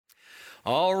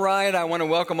All right, I want to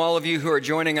welcome all of you who are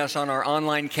joining us on our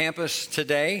online campus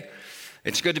today.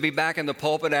 It's good to be back in the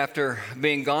pulpit after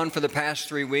being gone for the past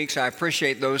 3 weeks. I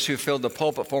appreciate those who filled the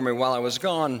pulpit for me while I was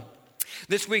gone.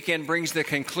 This weekend brings the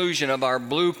conclusion of our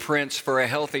Blueprints for a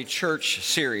Healthy Church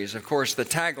series. Of course, the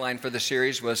tagline for the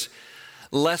series was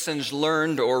Lessons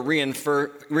Learned or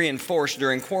Reinforced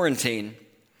During Quarantine.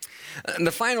 And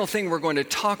the final thing we're going to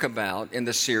talk about in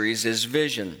the series is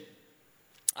vision.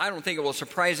 I don't think it will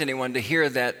surprise anyone to hear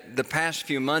that the past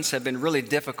few months have been really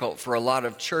difficult for a lot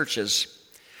of churches.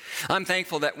 I'm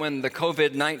thankful that when the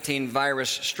COVID-19 virus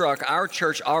struck, our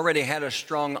church already had a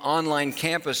strong online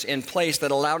campus in place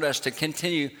that allowed us to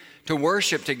continue to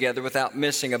worship together without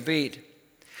missing a beat.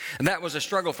 And that was a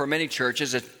struggle for many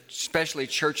churches, especially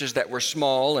churches that were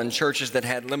small and churches that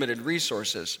had limited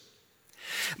resources.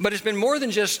 But it's been more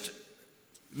than just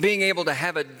being able to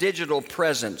have a digital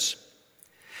presence.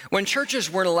 When churches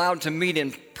weren't allowed to meet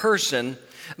in person,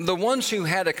 the ones who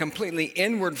had a completely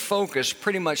inward focus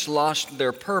pretty much lost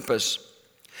their purpose.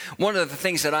 One of the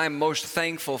things that I'm most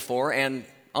thankful for and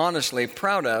honestly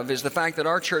proud of is the fact that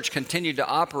our church continued to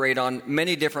operate on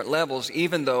many different levels,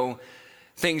 even though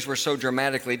things were so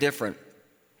dramatically different.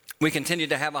 We continued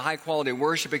to have a high-quality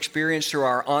worship experience through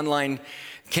our online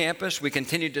campus. We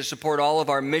continued to support all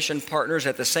of our mission partners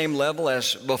at the same level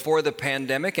as before the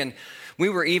pandemic, and we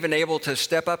were even able to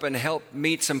step up and help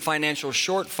meet some financial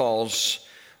shortfalls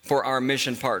for our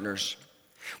mission partners.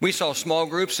 We saw small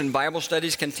groups and Bible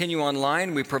studies continue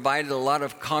online. We provided a lot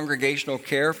of congregational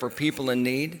care for people in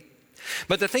need.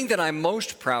 But the thing that I'm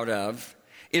most proud of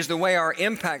is the way our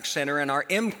Impact Center and our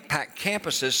Impact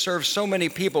campuses serve so many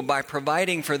people by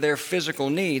providing for their physical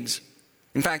needs.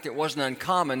 In fact, it wasn't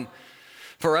uncommon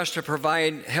for us to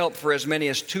provide help for as many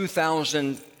as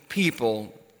 2,000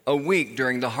 people a week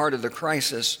during the heart of the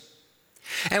crisis.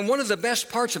 And one of the best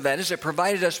parts of that is it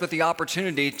provided us with the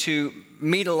opportunity to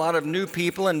meet a lot of new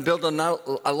people and build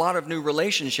a lot of new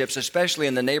relationships, especially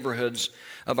in the neighborhoods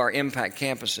of our Impact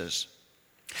campuses.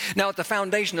 Now, at the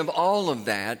foundation of all of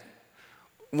that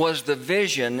was the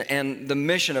vision and the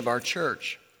mission of our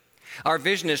church. Our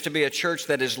vision is to be a church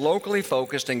that is locally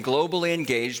focused and globally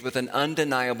engaged with an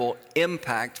undeniable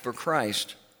impact for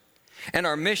Christ. And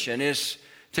our mission is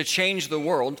to change the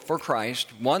world for Christ,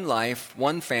 one life,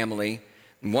 one family,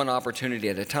 one opportunity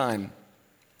at a time.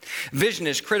 Vision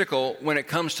is critical when it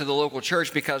comes to the local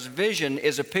church because vision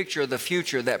is a picture of the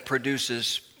future that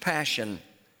produces passion.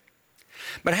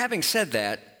 But having said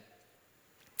that,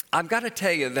 I've got to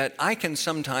tell you that I can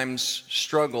sometimes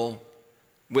struggle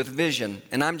with vision,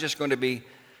 and I'm just going to be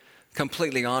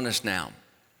completely honest now.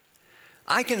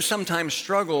 I can sometimes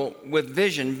struggle with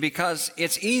vision because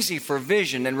it's easy for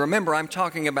vision, and remember, I'm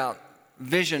talking about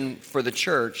vision for the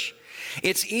church.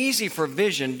 It's easy for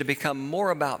vision to become more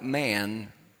about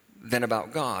man than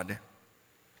about God.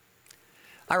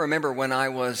 I remember when I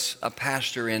was a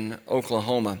pastor in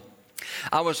Oklahoma.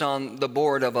 I was on the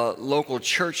board of a local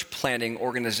church planting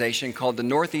organization called the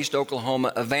Northeast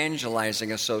Oklahoma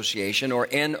Evangelizing Association, or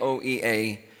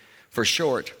NOEA for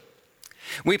short.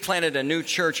 We planted a new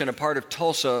church in a part of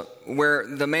Tulsa where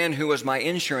the man who was my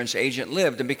insurance agent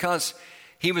lived. And because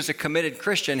he was a committed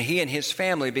Christian, he and his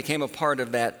family became a part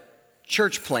of that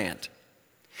church plant.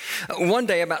 One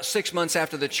day, about 6 months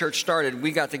after the church started,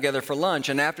 we got together for lunch.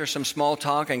 And after some small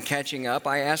talk and catching up,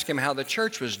 I asked him how the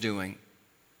church was doing.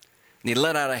 And he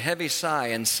let out a heavy sigh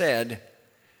and said,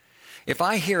 "If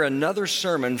I hear another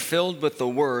sermon filled with the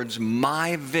words,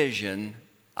 'my vision,'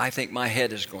 I think my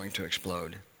head is going to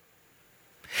explode."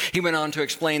 He went on to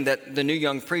explain that the new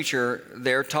young preacher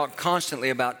there talked constantly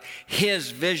about his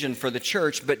vision for the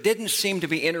church, but didn't seem to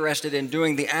be interested in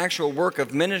doing the actual work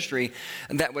of ministry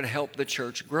that would help the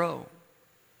church grow.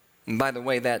 And by the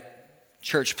way, that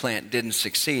church plant didn't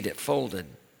succeed, it folded.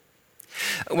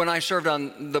 When I served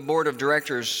on the board of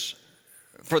directors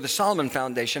for the Solomon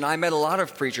Foundation, I met a lot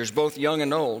of preachers, both young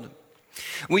and old.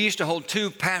 We used to hold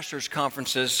 2 pastors'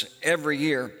 conferences every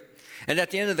year. And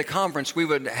at the end of the conference, we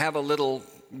would have a little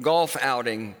golf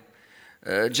outing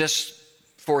just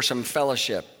for some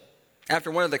fellowship.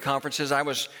 After one of the conferences, I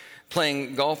was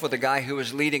playing golf with a guy who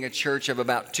was leading a church of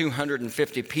about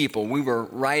 250 people. We were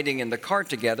riding in the cart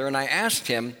together, and I asked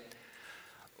him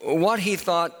what he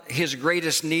thought his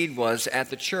greatest need was at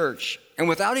the church. And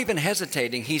without even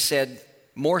hesitating, he said,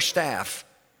 "More staff."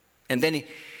 And then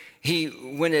he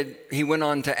went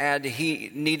on to add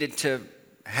he needed to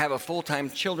have a full-time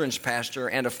children's pastor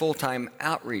and a full-time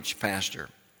outreach pastor.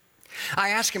 I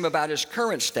asked him about his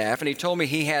current staff, and he told me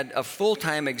he had a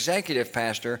full-time executive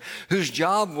pastor whose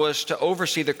job was to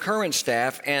oversee the current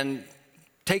staff and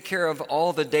take care of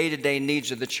all the day-to-day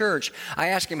needs of the church. I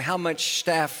asked him how much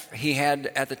staff he had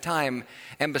at the time,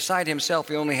 and beside himself,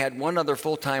 he only had one other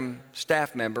full-time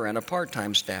staff member and a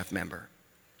part-time staff member.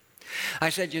 I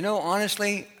said,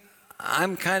 honestly,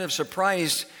 I'm kind of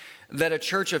surprised that a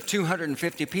church of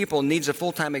 250 people needs a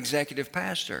full-time executive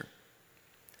pastor.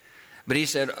 But he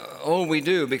said, oh, we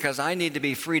do, because I need to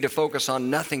be free to focus on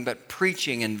nothing but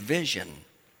preaching and vision.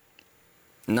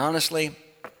 And honestly,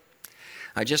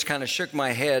 I just kind of shook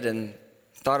my head and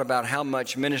thought about how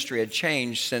much ministry had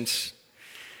changed since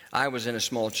I was in a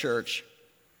small church.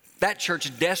 That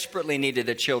church desperately needed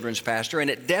a children's pastor, and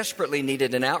it desperately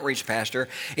needed an outreach pastor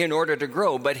in order to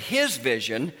grow. But his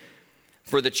vision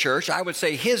for the church, I would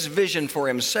say his vision for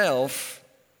himself,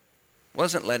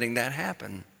 wasn't letting that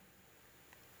happen.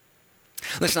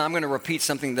 Listen, I'm going to repeat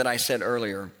something that I said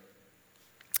earlier.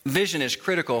 Vision is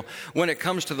critical when it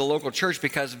comes to the local church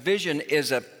because vision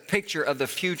is a picture of the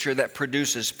future that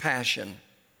produces passion.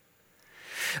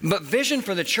 But vision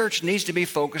for the church needs to be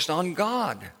focused on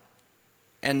God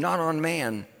and not on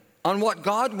man, on what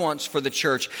God wants for the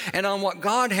church and on what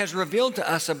God has revealed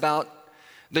to us about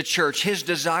the church, His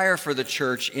desire for the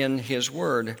church in His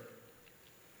Word.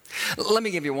 Let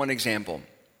me give you one example.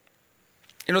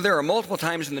 There are multiple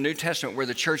times in the New Testament where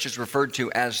the church is referred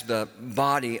to as the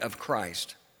body of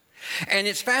Christ. And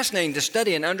it's fascinating to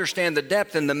study and understand the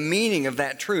depth and the meaning of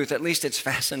that truth. At least it's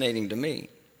fascinating to me.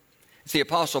 It's the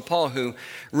Apostle Paul who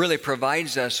really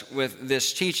provides us with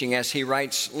this teaching as he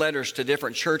writes letters to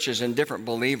different churches and different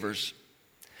believers.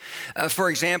 For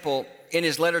example, in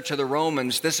his letter to the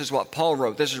Romans, this is what Paul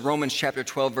wrote. This is Romans chapter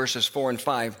 12, verses 4 and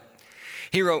 5.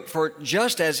 He wrote, "For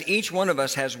just as each one of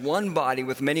us has one body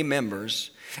with many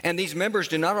members, and these members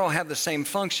do not all have the same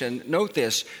function," note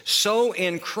this, "so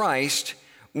in Christ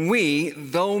we,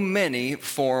 though many,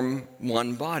 form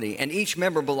one body, and each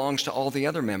member belongs to all the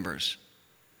other members."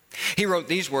 He wrote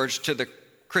these words to the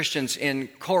Christians in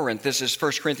Corinth. This is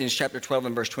 1 Corinthians chapter 12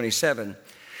 and verse 27.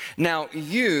 "Now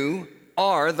you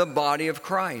are the body of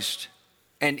Christ,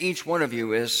 and each one of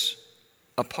you is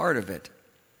a part of it."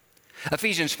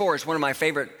 Ephesians 4 is one of my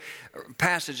favorite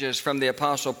passages from the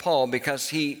Apostle Paul because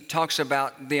he talks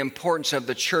about the importance of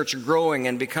the church growing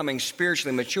and becoming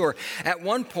spiritually mature. At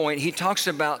one point, he talks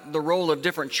about the role of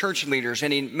different church leaders,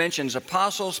 and he mentions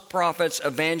apostles, prophets,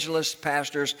 evangelists,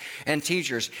 pastors, and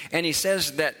teachers. And he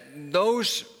says that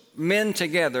those men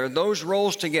together, those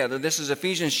roles together, this is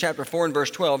Ephesians chapter 4 and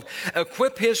verse 12,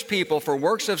 equip his people for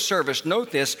works of service, note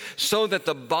this, so that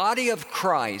the body of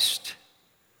Christ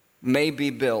may be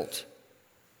built.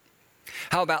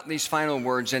 How about these final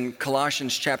words in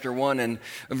Colossians chapter 1 and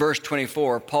verse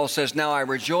 24? Paul says, "Now I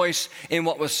rejoice in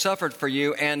what was suffered for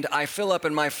you, and I fill up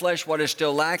in my flesh what is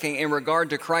still lacking in regard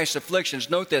to Christ's afflictions."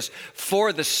 Note this,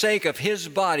 "for the sake of His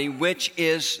body, which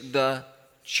is the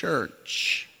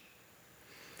church."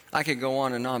 I could go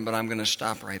on, but I'm going to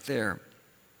stop right there.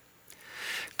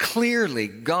 Clearly,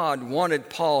 God wanted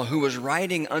Paul, who was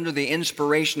writing under the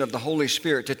inspiration of the Holy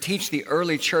Spirit, to teach the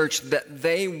early church that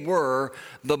they were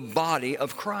the body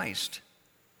of Christ.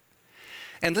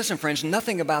 And listen, friends,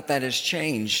 nothing about that has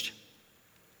changed.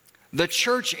 The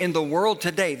church in the world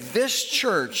today, this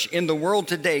church in the world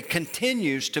today,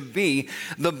 continues to be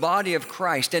the body of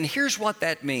Christ. And here's what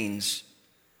that means.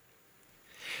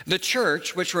 The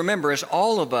church, which remember is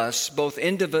all of us, both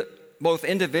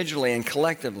individually and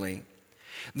collectively,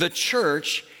 the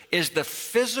church is the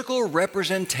physical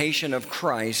representation of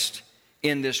Christ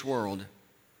in this world.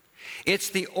 It's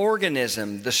the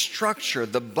organism, the structure,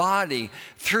 the body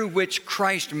through which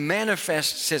Christ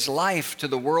manifests His life to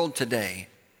the world today.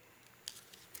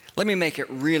 Let me make it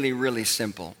really, really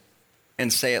simple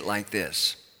and say it like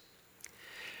this.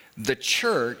 The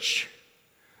church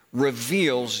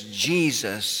reveals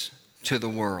Jesus to the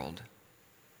world.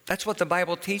 That's what the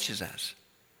Bible teaches us.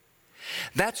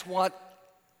 That's what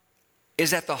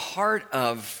is at the heart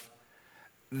of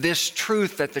this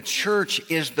truth that the church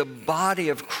is the body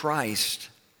of Christ.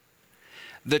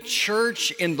 The church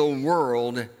in the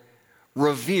world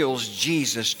reveals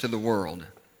Jesus to the world.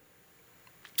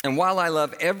 And while I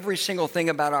love every single thing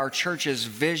about our church's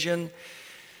vision,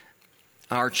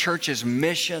 our church's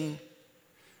mission,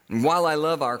 and while I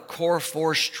love our core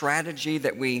four strategy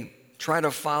that we try to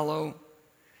follow,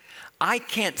 I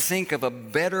can't think of a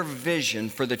better vision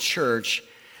for the church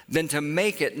than to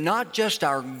make it not just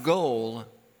our goal,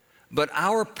 but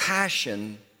our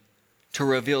passion to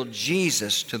reveal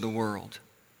Jesus to the world.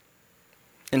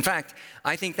 In fact,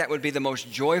 I think that would be the most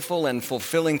joyful and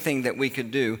fulfilling thing that we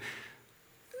could do,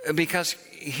 because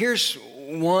here's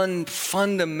one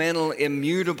fundamental,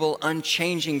 immutable,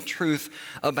 unchanging truth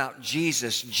about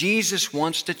Jesus. Jesus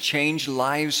wants to change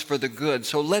lives for the good.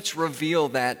 So let's reveal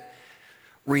that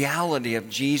reality of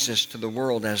Jesus to the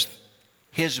world as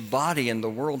his body in the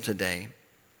world today.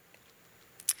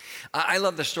 I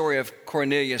love the story of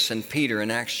Cornelius and Peter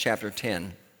in Acts chapter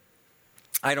 10.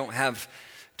 I don't have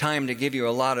time to give you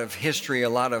a lot of history, a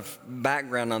lot of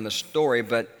background on the story,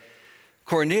 but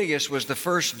Cornelius was the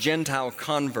first Gentile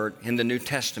convert in the New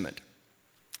Testament.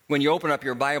 When you open up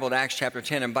your Bible to Acts chapter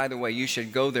 10, and by the way, you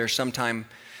should go there sometime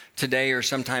today or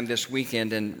sometime this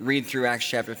weekend and read through Acts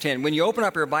chapter 10. When you open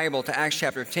up your Bible to Acts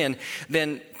chapter 10,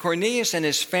 then Cornelius and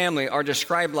his family are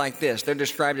described like this. They're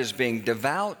described as being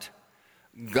devout,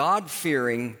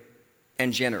 God-fearing,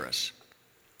 and generous.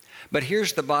 But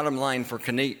here's the bottom line for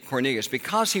Cornelius.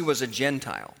 Because he was a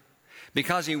Gentile,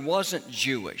 because he wasn't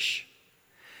Jewish,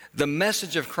 the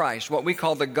message of Christ, what we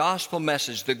call the gospel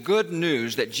message, the good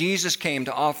news that Jesus came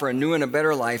to offer a new and a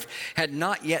better life, had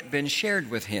not yet been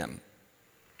shared with him.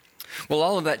 Well,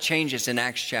 all of that changes in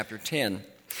Acts chapter 10,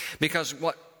 because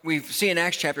what we see in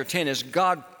Acts chapter 10 is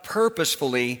God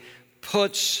purposefully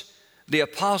puts the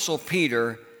apostle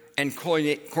Peter and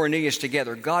Cornelius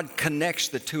together. God connects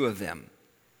the two of them.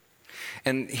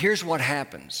 And here's what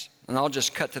happens, and I'll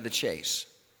just cut to the chase.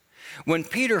 When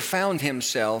Peter found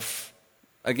himself,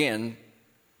 again,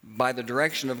 by the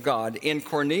direction of God, in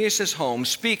Cornelius' home,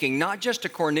 speaking not just to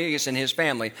Cornelius and his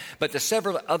family, but to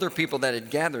several other people that had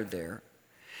gathered there,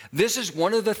 this is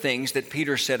one of the things that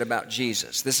Peter said about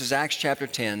Jesus. This is Acts chapter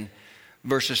 10,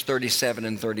 verses 37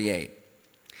 and 38.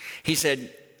 He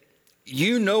said,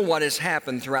 "You know what has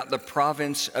happened throughout the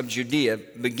province of Judea,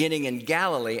 beginning in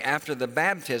Galilee after the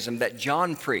baptism that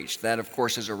John preached." That, of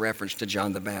course, is a reference to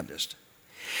John the Baptist.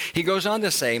 He goes on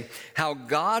to say how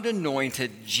God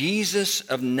anointed Jesus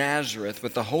of Nazareth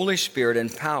with the Holy Spirit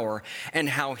and power, and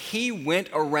how he went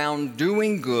around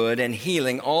doing good and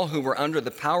healing all who were under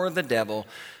the power of the devil,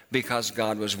 because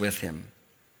God was with him.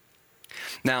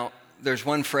 Now, there's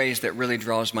one phrase that really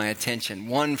draws my attention,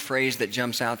 one phrase that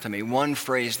jumps out to me, one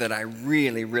phrase that I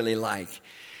really, really like.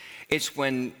 It's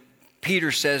when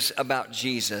Peter says about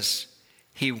Jesus,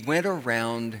 he went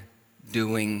around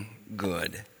doing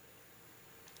good.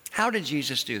 How did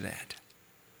Jesus do that?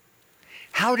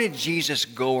 How did Jesus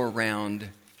go around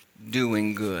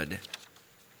doing good?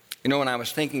 You know, when I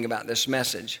was thinking about this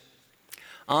message,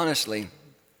 honestly,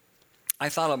 I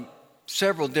thought of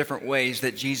several different ways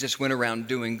that Jesus went around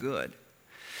doing good.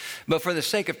 But for the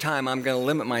sake of time, I'm going to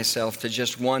limit myself to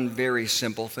just one very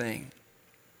simple thing.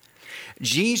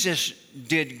 Jesus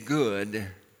did good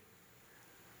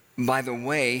by the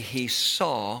way he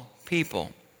saw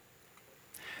people.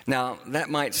 Now, that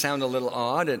might sound a little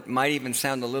odd. It might even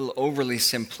sound a little overly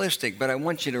simplistic, but I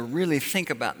want you to really think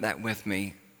about that with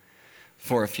me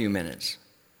for a few minutes.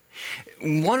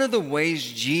 One of the ways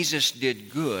Jesus did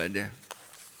good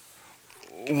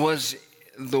was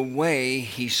the way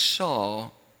he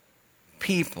saw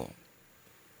people.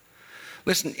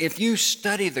 Listen, if you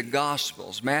study the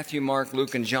Gospels, Matthew, Mark,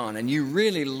 Luke, and John, and you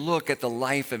really look at the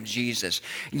life of Jesus,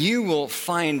 you will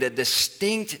find a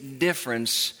distinct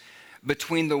difference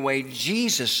between the way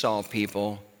Jesus saw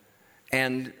people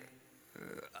and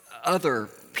other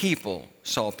people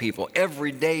saw people.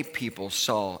 Everyday people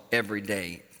saw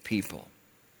everyday people.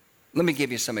 Let me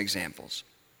give you some examples.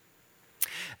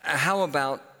 How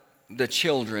about the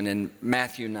children in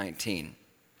Matthew 19?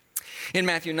 In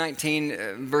Matthew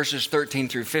 19, verses 13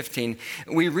 through 15,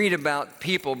 we read about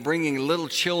people bringing little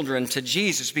children to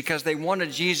Jesus because they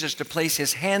wanted Jesus to place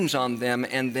his hands on them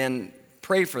and then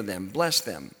pray for them, bless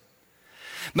them.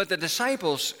 But the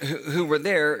disciples who were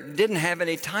there didn't have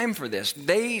any time for this.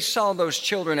 They saw those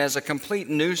children as a complete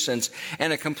nuisance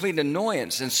and a complete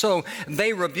annoyance. And so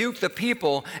they rebuked the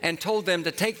people and told them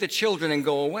to take the children and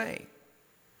go away.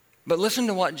 But listen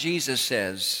to what Jesus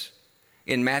says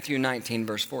in Matthew 19,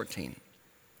 verse 14.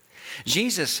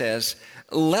 Jesus says,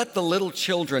 "Let the little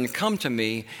children come to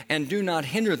me and do not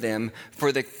hinder them,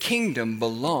 for the kingdom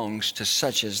belongs to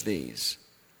such as these."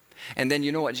 And then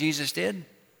you know what Jesus did?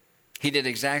 He did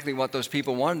exactly what those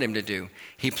people wanted him to do.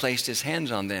 He placed his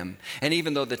hands on them. And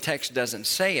even though the text doesn't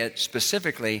say it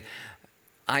specifically,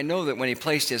 I know that when he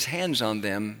placed his hands on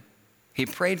them, he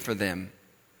prayed for them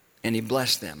and he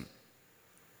blessed them.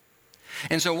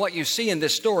 And so what you see in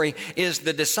this story is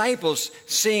the disciples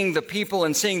seeing the people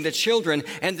and seeing the children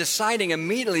and deciding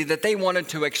immediately that they wanted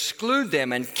to exclude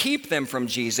them and keep them from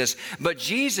Jesus. But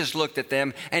Jesus looked at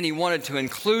them and he wanted to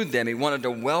include them. He wanted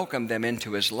to welcome them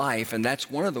into his life. And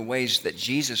that's one of the ways that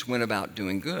Jesus went about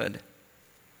doing good.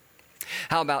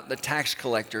 How about the tax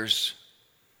collectors?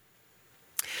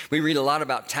 We read a lot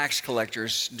about tax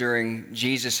collectors during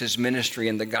Jesus' ministry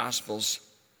in the Gospels.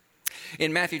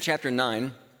 In Matthew chapter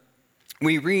 9,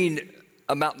 we read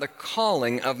about the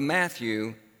calling of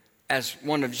Matthew as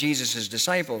one of Jesus'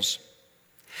 disciples.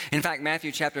 In fact,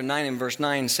 Matthew chapter 9 and verse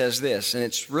 9 says this, and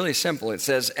it's really simple. It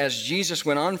says, as Jesus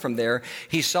went on from there,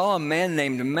 he saw a man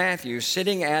named Matthew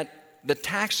sitting at the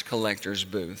tax collector's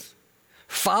booth.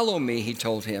 Follow me, he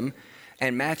told him,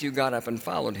 and Matthew got up and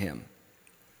followed him.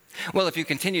 Well, if you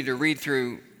continue to read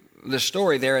through the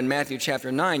story there in Matthew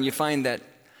chapter 9, you find that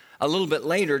a little bit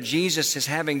later, Jesus is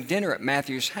having dinner at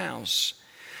Matthew's house.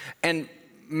 And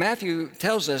Matthew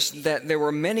tells us that there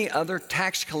were many other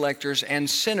tax collectors and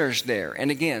sinners there. And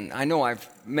again, I know I've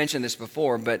mentioned this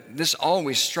before, but this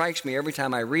always strikes me every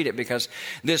time I read it because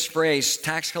this phrase,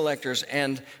 tax collectors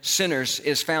and sinners,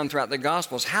 is found throughout the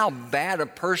Gospels. How bad a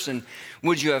person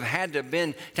would you have had to have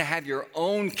been to have your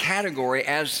own category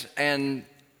as an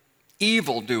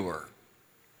evildoer?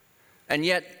 And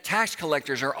yet, tax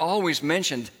collectors are always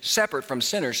mentioned separate from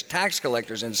sinners. Tax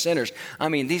collectors and sinners. I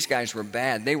mean, these guys were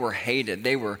bad. They were hated.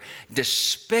 They were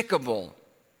despicable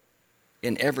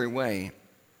in every way.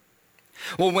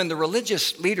 Well, when the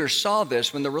religious leaders saw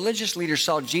this, when the religious leaders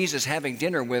saw Jesus having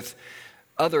dinner with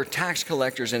other tax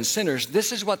collectors and sinners,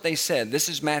 this is what they said. This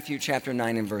is Matthew chapter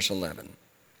 9 and verse 11.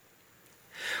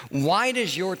 Why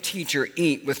does your teacher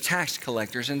eat with tax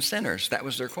collectors and sinners? That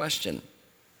was their question.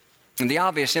 And the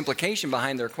obvious implication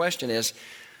behind their question is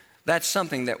that's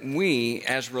something that we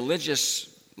as religious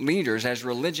leaders, as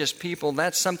religious people,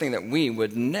 that's something that we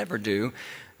would never do.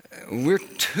 We're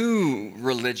too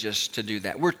religious to do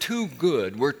that. We're too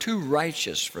good. We're too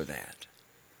righteous for that.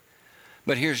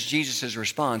 But here's Jesus'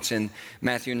 response in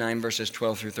Matthew 9, verses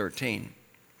 12 through 13.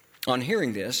 On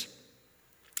hearing this,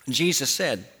 Jesus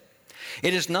said,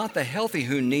 "It is not the healthy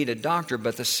who need a doctor,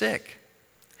 but the sick.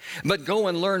 But go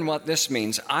and learn what this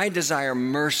means. I desire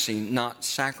mercy, not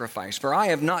sacrifice. For I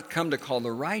have not come to call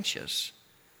the righteous,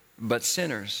 but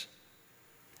sinners."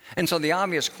 And so the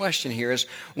obvious question here is,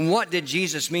 what did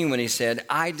Jesus mean when he said,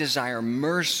 I desire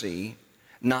mercy,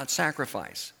 not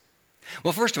sacrifice?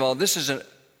 Well, first of all, this is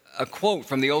a quote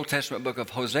from the Old Testament book of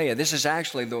Hosea. This is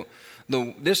actually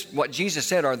what Jesus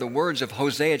said are the words of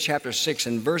Hosea chapter 6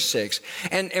 and verse 6.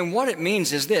 And what it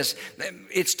means is this.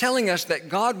 It's telling us that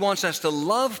God wants us to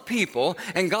love people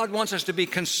and God wants us to be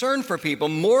concerned for people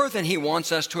more than he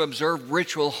wants us to observe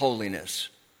ritual holiness.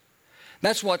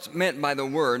 That's what's meant by the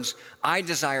words, I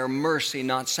desire mercy,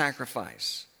 not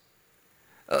sacrifice.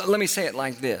 Let me say it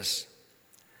like this.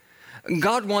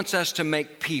 God wants us to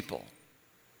make people,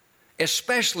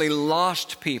 especially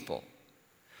lost people,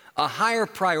 a higher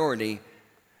priority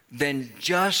than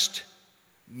just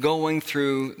going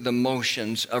through the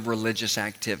motions of religious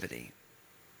activity.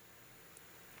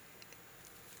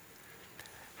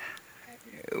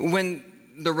 When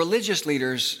the religious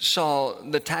leaders saw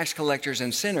the tax collectors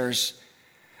and sinners,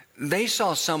 they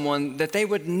saw someone that they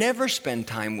would never spend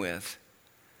time with.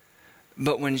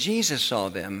 But when Jesus saw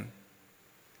them,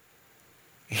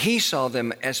 he saw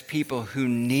them as people who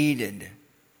needed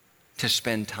to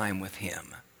spend time with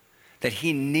him, that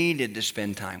he needed to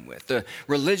spend time with. The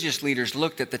religious leaders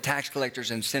looked at the tax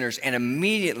collectors and sinners and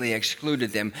immediately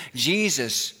excluded them.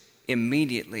 Jesus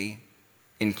immediately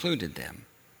included them.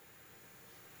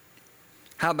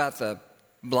 How about the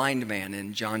blind man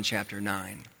in John chapter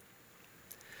 9?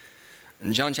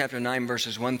 In John chapter 9,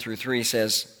 verses 1 through 3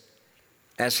 says,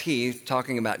 as he,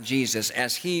 talking about Jesus,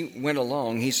 as he went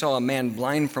along, he saw a man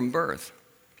blind from birth.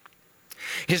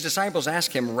 His disciples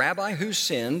asked him, Rabbi, who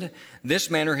sinned, this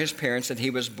man or his parents, that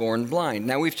he was born blind?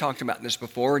 Now, we've talked about this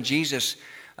before. Jesus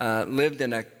lived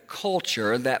in a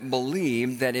culture that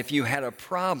believed that if you had a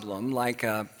problem like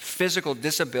a physical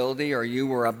disability or you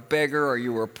were a beggar or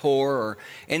you were poor or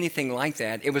anything like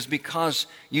that, it was because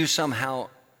you somehow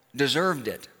deserved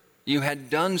it. You had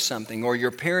done something or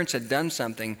your parents had done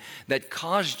something that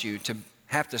caused you to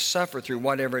have to suffer through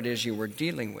whatever it is you were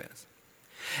dealing with.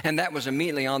 And that was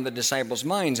immediately on the disciples'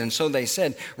 minds. And so they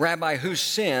said, Rabbi, who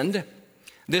sinned,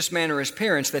 this man or his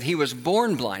parents, that he was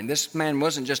born blind? This man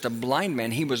wasn't just a blind man,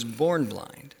 he was born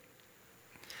blind.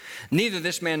 Neither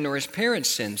this man nor his parents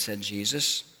sinned, said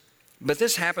Jesus, but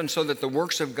this happened so that the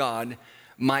works of God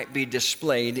might be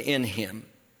displayed in him.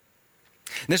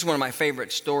 This is one of my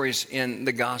favorite stories in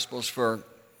the Gospels for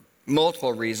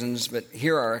multiple reasons, but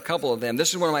here are a couple of them. This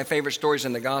is one of my favorite stories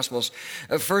in the Gospels.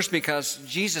 First, because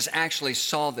Jesus actually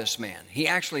saw this man. He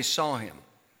actually saw him.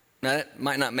 Now, that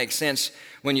might not make sense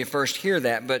when you first hear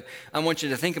that, but I want you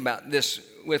to think about this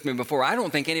with me before. I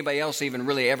don't think anybody else even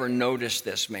really ever noticed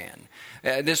this man.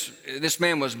 This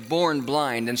man was born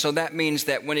blind, and so that means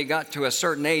that when he got to a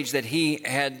certain age that he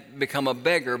had become a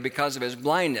beggar because of his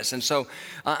blindness. And so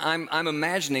I'm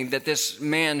imagining that this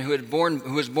man who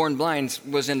was born blind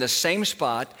was in the same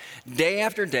spot day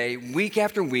after day, week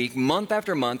after week, month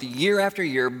after month, year after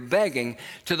year, begging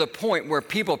to the point where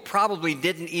people probably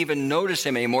didn't even notice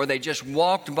him anymore. They just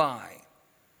walked by.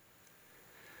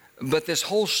 But this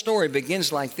whole story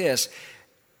begins like this.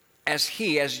 As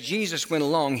Jesus went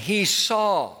along, he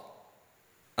saw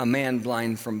a man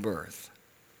blind from birth.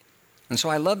 And so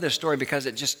I love this story because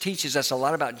it just teaches us a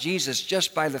lot about Jesus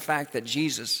just by the fact that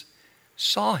Jesus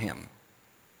saw him.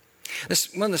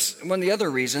 One of the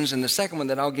other reasons, and the second one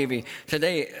that I'll give you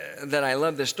today that I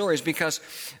love this story is because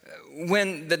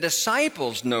when the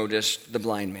disciples noticed the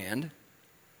blind man,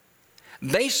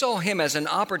 they saw him as an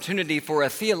opportunity for a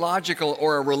theological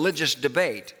or a religious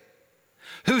debate.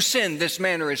 Who sinned, this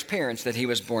man or his parents, that he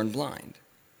was born blind?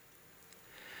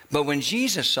 But when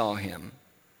Jesus saw him,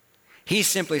 he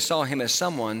simply saw him as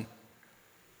someone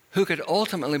who could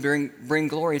ultimately bring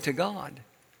glory to God.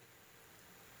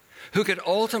 Who could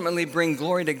ultimately bring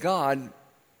glory to God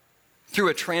through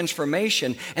a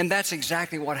transformation. And that's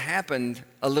exactly what happened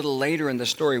a little later in the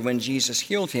story when Jesus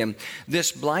healed him.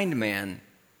 This blind man,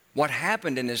 what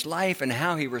happened in his life and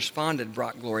how he responded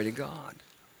brought glory to God.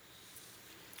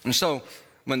 And so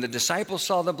when the disciples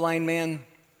saw the blind man,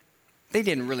 they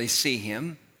didn't really see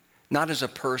him, not as a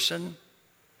person,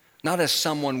 not as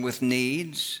someone with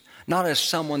needs, not as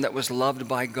someone that was loved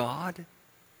by God.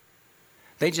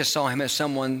 They just saw him as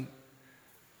someone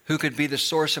who could be the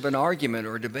source of an argument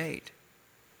or a debate.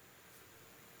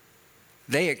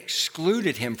 They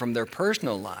excluded him from their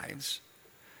personal lives,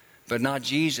 but not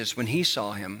Jesus. When he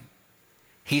saw him,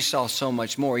 he saw so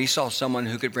much more. He saw someone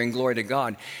who could bring glory to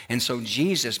God. And so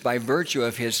Jesus, by virtue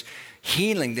of his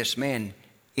healing this man,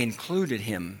 included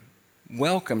him,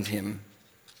 welcomed him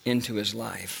into his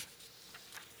life.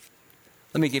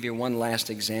 Let me give you one last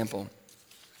example.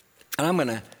 And I'm going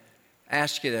to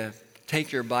ask you to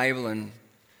take your Bible and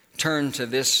turn to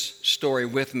this story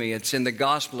with me. It's in the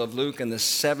Gospel of Luke in the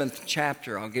 7th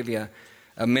chapter. I'll give you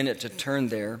a minute to turn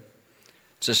there.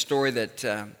 It's a story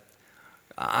that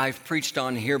I've preached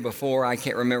on here before. I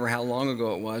can't remember how long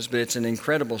ago it was, but it's an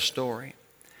incredible story.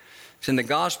 It's in the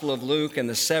Gospel of Luke in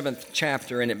the 7th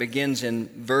chapter, and it begins in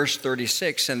verse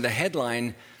 36. And the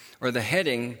headline or the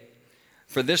heading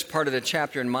for this part of the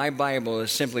chapter in my Bible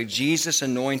is simply Jesus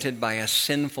anointed by a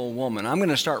sinful woman. I'm going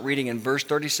to start reading in verse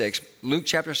 36, Luke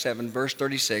chapter 7, verse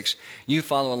 36. You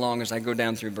follow along as I go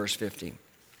down through verse 50.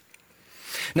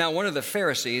 Now, one of the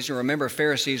Pharisees, and remember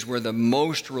Pharisees were the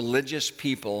most religious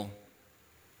people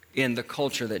in the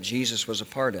culture that Jesus was a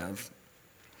part of.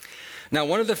 Now,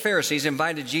 one of the Pharisees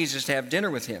invited Jesus to have dinner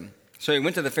with him. So he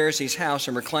went to the Pharisee's house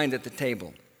and reclined at the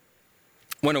table.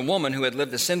 When a woman who had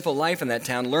lived a sinful life in that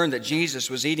town learned that Jesus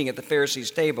was eating at the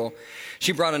Pharisee's table,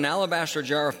 she brought an alabaster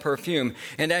jar of perfume,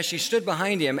 and as she stood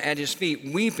behind him at his feet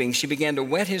weeping, she began to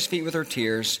wet his feet with her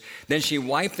tears. Then she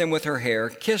wiped them with her hair,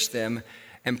 kissed them,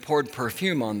 and poured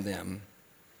perfume on them.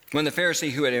 When the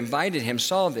Pharisee who had invited him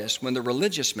saw this, when the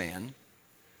religious man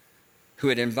who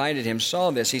had invited him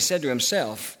saw this, he said to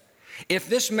himself, if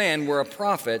this man were a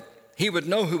prophet, he would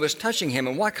know who was touching him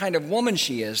and what kind of woman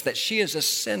she is, that she is a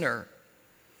sinner.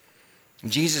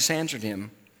 Jesus answered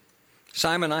him,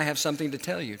 Simon, I have something to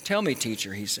tell you. Tell me,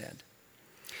 teacher, he said.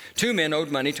 2 men owed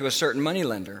money to a certain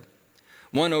moneylender.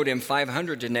 One owed him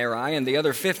 500 denarii and the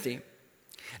other 50.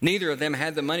 Neither of them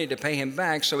had the money to pay him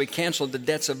back, so he canceled the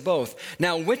debts of both.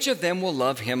 Now, which of them will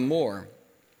love him more?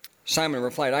 Simon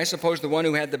replied, I suppose the one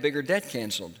who had the bigger debt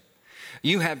canceled.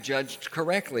 You have judged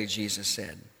correctly, Jesus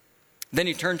said. Then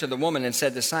he turned to the woman and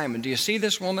said to Simon, do you see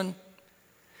this woman?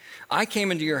 I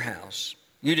came into your house.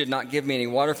 You did not give me any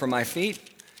water for my feet,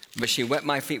 but she wet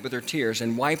my feet with her tears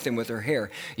and wiped them with her hair.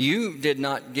 You did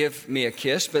not give me a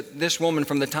kiss, but this woman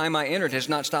from the time I entered has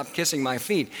not stopped kissing my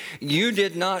feet. You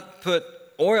did not put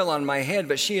oil on my head,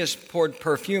 but she has poured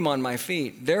perfume on my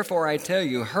feet. Therefore I tell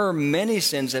you, her many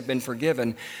sins have been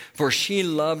forgiven, for she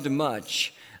loved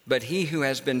much, but he who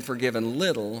has been forgiven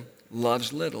little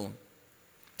loves little.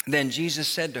 Then Jesus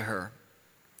said to her,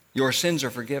 your sins are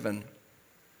forgiven.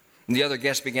 And the other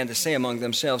guests began to say among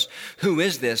themselves, who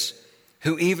is this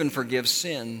who even forgives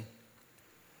sin?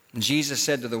 And Jesus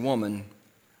said to the woman,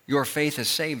 your faith has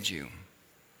saved you.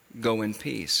 Go in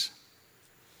peace.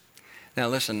 Now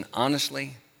listen,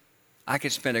 honestly, I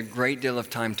could spend a great deal of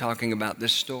time talking about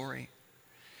this story.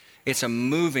 It's a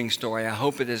moving story. I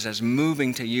hope it is as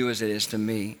moving to you as it is to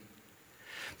me.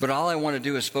 But all I want to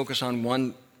do is focus on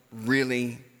one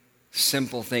really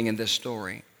simple thing in this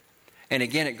story. And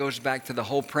again, it goes back to the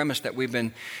whole premise that we've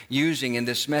been using in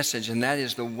this message, and that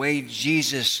is the way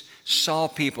Jesus saw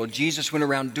people. Jesus went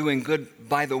around doing good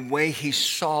by the way he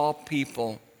saw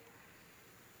people.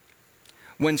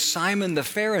 When Simon the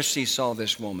Pharisee saw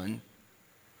this woman,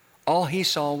 all he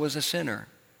saw was a sinner.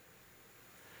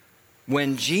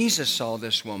 When Jesus saw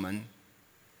this woman,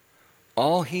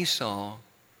 all he saw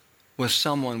was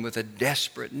someone with a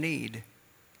desperate need.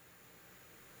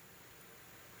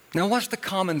 Now, what's the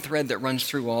common thread that runs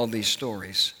through all these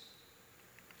stories?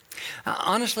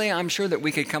 Honestly, I'm sure that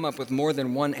we could come up with more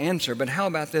than one answer, but how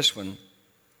about this one?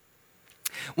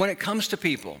 When it comes to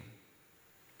people,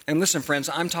 and listen, friends,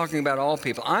 I'm talking about all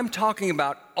people. I'm talking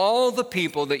about all the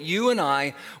people that you and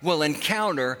I will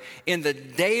encounter in the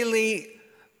daily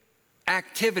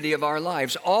activity of our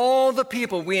lives. All the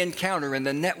people we encounter in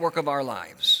the network of our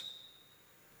lives.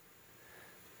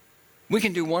 We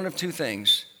can do one of two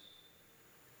things.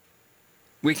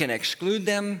 We can exclude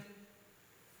them,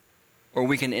 or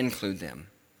we can include them.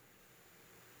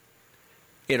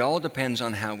 It all depends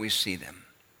on how we see them.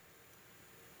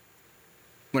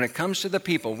 When it comes to the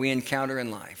people we encounter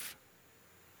in life,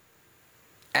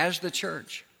 as the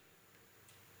church,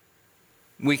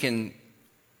 we can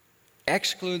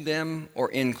exclude them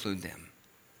or include them.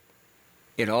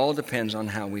 It all depends on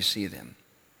how we see them.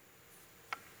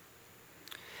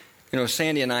 You know,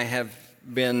 Sandy and I have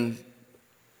been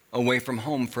away from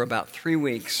home for about 3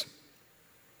 weeks.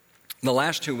 The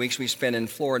last 2 weeks we spent in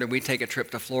Florida. We take a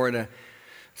trip to Florida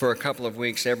for a couple of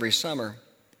weeks every summer.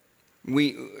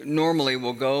 We normally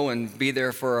will go and be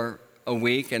there for a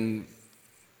week, and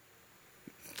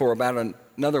for about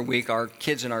another week our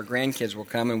kids and our grandkids will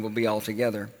come and we'll be all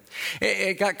together.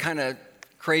 It got kind of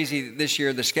crazy this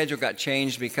year. The schedule got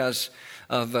changed because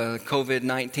of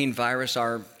COVID-19 virus.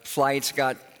 Our flights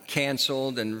got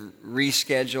canceled and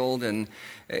rescheduled, and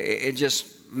it just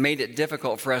made it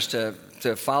difficult for us to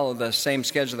follow the same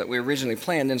schedule that we originally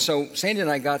planned. And so Sandy and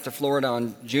I got to Florida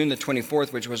on June the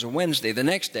 24th, which was a Wednesday. The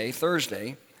next day,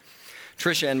 Thursday,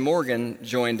 Tricia and Morgan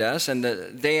joined us, and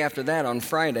the day after that, on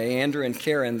Friday, Andrew and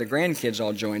Karen, the grandkids,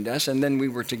 all joined us, and then we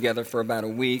were together for about a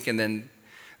week, and then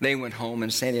they went home,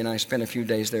 and Sandy and I spent a few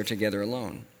days there together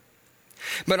alone.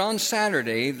 But on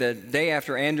Saturday, the day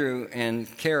after Andrew and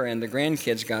Karen, the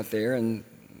grandkids, got there, and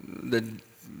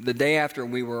the day after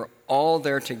we were all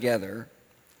there together,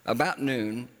 about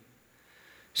noon,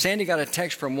 Sandy got a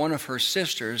text from one of her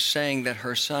sisters saying that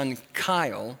her son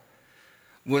Kyle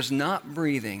was not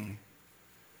breathing.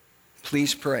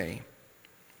 Please pray.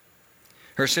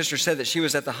 Her sister said that she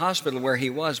was at the hospital where he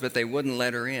was, but they wouldn't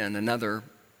let her in. Another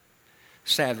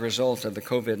sad result of the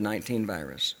COVID-19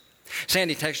 virus.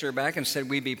 Sandy texted her back and said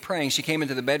we'd be praying. She came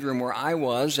into the bedroom where I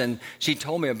was, and she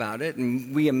told me about it,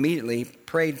 and we immediately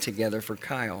prayed together for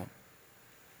Kyle.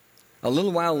 A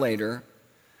little while later,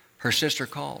 her sister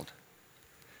called,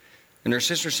 and her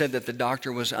sister said that the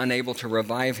doctor was unable to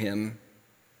revive him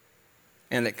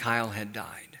and that Kyle had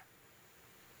died.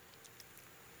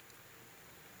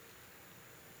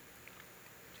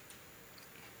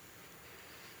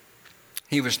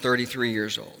 He was 33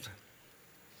 years old.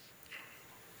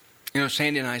 You know,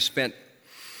 Sandy and I spent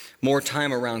more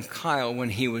time around Kyle when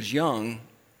he was young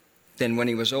than when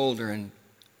he was older. And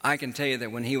I can tell you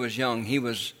that when he was young, he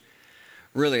was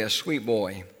really a sweet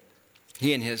boy.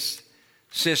 He and his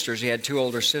sisters, he had 2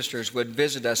 older sisters, would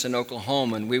visit us in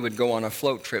Oklahoma, and we would go on a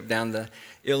float trip down the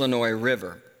Illinois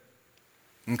River.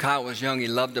 When Kyle was young, he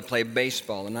loved to play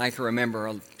baseball, and I can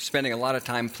remember spending a lot of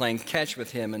time playing catch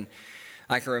with him, and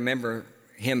I can remember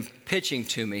him pitching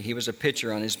to me. He was a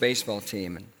pitcher on his baseball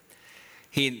team, and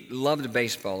he loved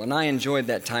baseball, and I enjoyed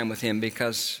that time with him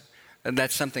because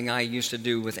that's something I used to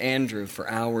do with Andrew for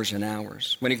hours and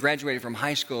hours. When he graduated from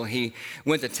high school, he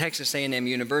went to Texas A&M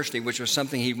University, which was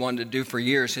something he wanted to do for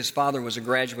years. His father was a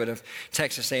graduate of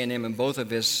Texas A&M, and both of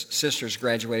his sisters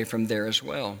graduated from there as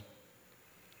well.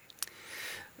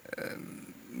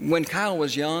 When Kyle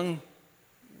was young,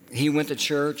 he went to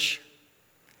church,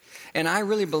 and I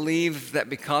really believe that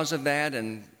because of that,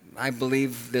 and I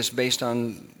believe this based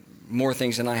on more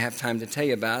things than I have time to tell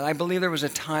you about. I believe there was a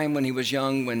time when he was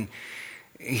young when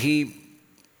he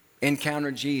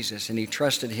encountered Jesus and he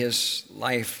trusted his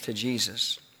life to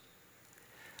Jesus.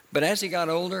 But as he got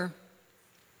older,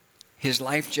 his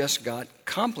life just got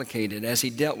complicated as he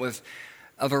dealt with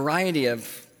a variety of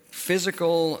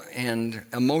physical and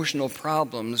emotional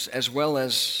problems, as well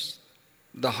as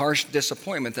the harsh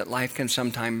disappointment that life can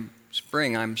sometimes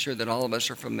bring. I'm sure that all of us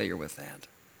are familiar with that.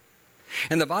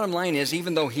 And the bottom line is,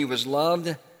 even though he was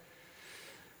loved,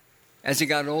 as he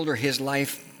got older, his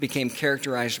life became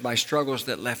characterized by struggles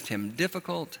that left him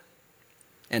difficult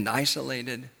and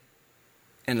isolated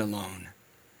and alone.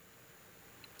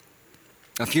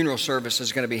 A funeral service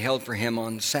is going to be held for him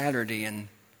on Saturday in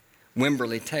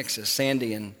Wimberley, Texas.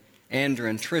 Sandy and Andrew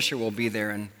and Tricia will be there,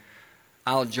 and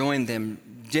I'll join them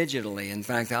digitally. In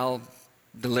fact, I'll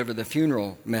deliver the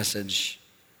funeral message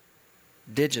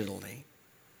digitally.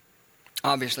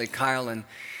 Obviously, Kyle and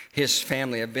his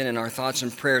family have been in our thoughts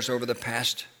and prayers over the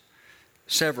past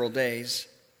several days.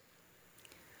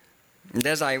 And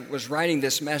as I was writing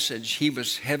this message, he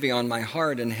was heavy on my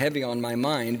heart and heavy on my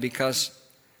mind, because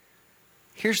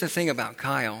here's the thing about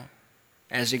Kyle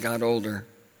as he got older.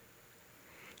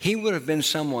 He would have been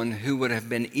someone who would have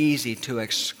been easy to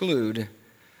exclude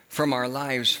from our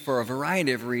lives for a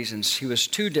variety of reasons. He was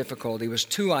too difficult. He was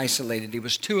too isolated. He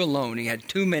was too alone. He had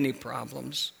too many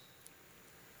problems.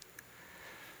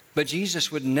 But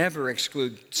Jesus would never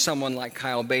exclude someone like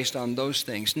Kyle based on those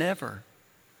things. Never.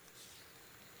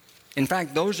 In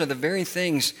fact, those are the very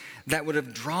things that would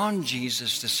have drawn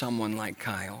Jesus to someone like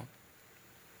Kyle.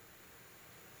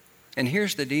 And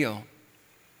here's the deal.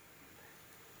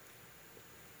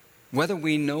 Whether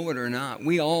we know it or not,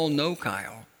 we all know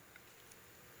Kyle,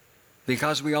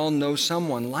 because we all know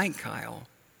someone like Kyle.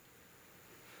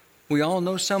 We all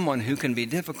know someone who can be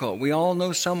difficult. We all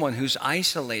know someone who's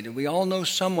isolated. We all know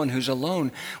someone who's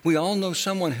alone. We all know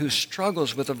someone who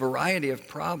struggles with a variety of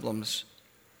problems.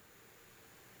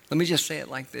 Let me just say it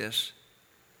like this.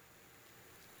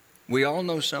 We all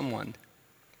know someone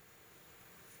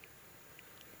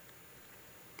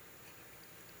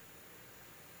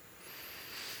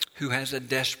who has a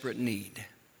desperate need.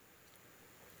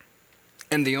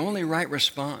 And the only right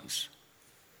response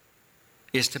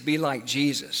is to be like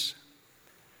Jesus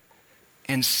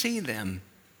and see them,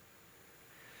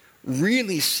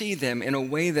 really see them in a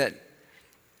way that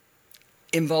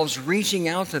involves reaching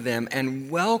out to them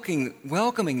and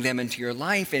welcoming them into your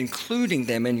life, including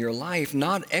them in your life,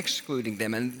 not excluding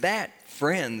them. And that,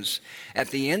 friends, at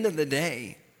the end of the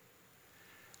day,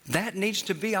 that needs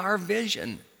to be our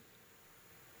vision.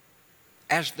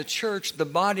 As the church, the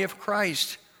body of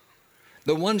Christ,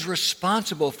 the ones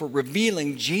responsible for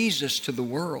revealing Jesus to the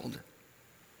world.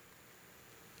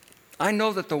 I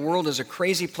know that the world is a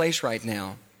crazy place right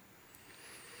now.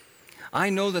 I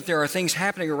know that there are things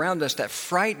happening around us that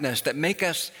frighten us, that make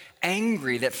us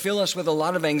angry, that fill us with a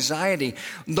lot of anxiety.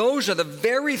 Those are the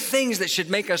very things that should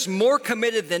make us more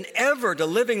committed than ever to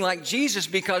living like Jesus,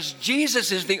 because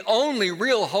Jesus is the only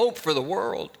real hope for the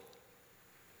world.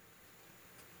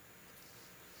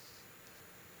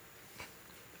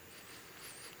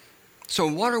 So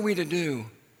what are we to do?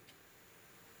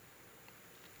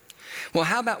 Well,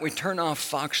 how about we turn off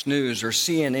Fox News or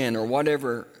CNN or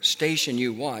whatever station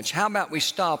you watch? How about we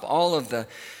stop all of the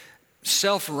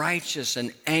self-righteous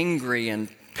and angry and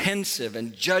pensive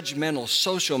and judgmental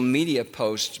social media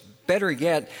posts? Better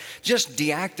yet, just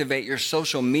deactivate your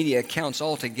social media accounts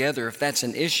altogether if that's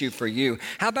an issue for you.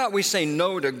 How about we say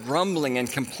no to grumbling and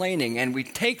complaining, and we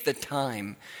take the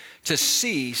time to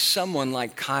see someone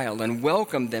like Kyle and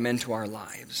welcome them into our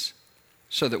lives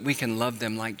so that we can love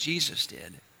them like Jesus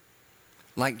did,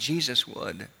 like Jesus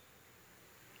would.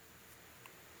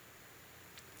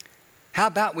 How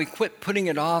about we quit putting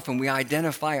it off and we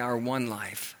identify our one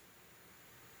life,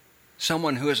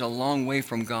 someone who is a long way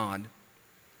from God,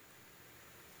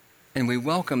 and we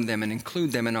welcome them and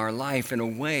include them in our life in a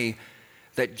way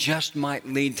that just might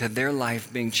lead to their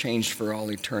life being changed for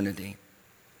all eternity.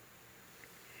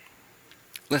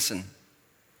 Listen,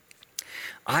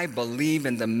 I believe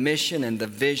in the mission and the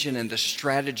vision and the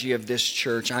strategy of this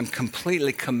church. I'm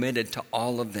completely committed to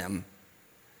all of them.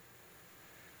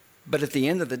 But at the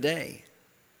end of the day,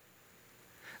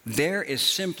 there is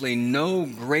simply no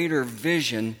greater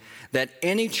vision that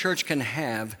any church can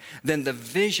have than the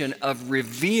vision of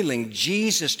revealing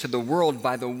Jesus to the world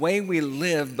by the way we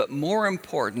live, but more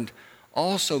important,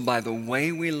 also by the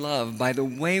way we love, by the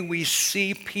way we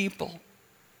see people,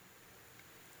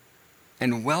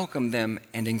 and welcome them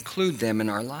and include them in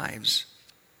our lives.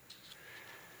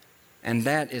 And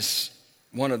that is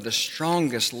one of the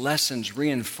strongest lessons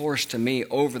reinforced to me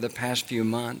over the past few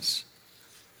months.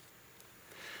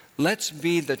 Let's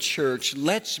be the church,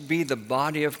 let's be the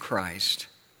body of Christ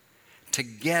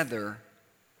together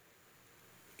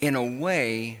in a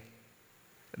way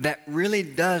that really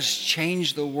does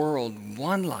change the world,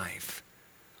 one life,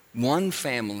 one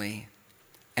family,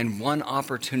 and one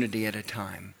opportunity at a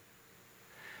time,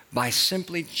 by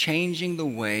simply changing the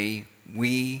way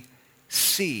we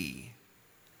see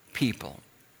people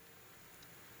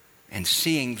and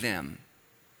seeing them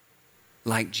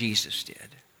like Jesus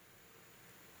did.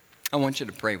 I want you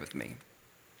to pray with me.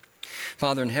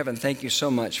 Father in heaven, thank you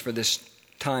so much for this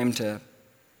time to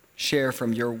share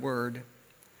from your word.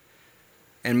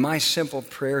 And my simple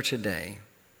prayer today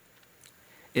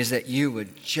is that you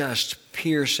would just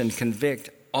pierce and convict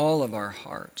all of our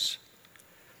hearts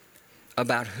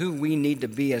about who we need to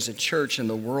be as a church in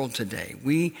the world today.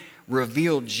 We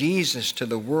reveal Jesus to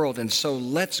the world, and so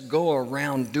let's go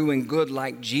around doing good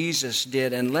like Jesus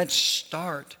did, and let's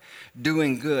start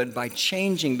doing good by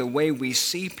changing the way we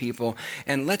see people,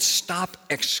 and let's stop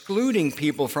excluding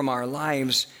people from our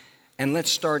lives, and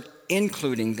let's start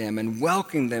including them and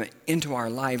welcoming them into our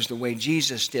lives the way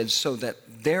Jesus did, so that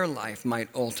their life might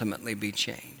ultimately be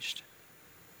changed.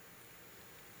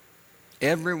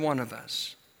 Every one of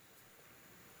us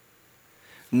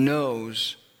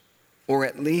knows, or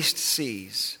at least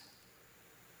sees,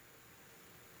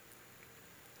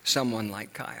 someone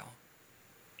like Kyle.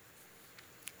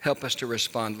 Help us to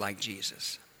respond like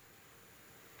Jesus.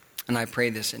 And I pray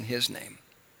this in his name.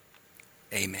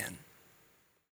 Amen.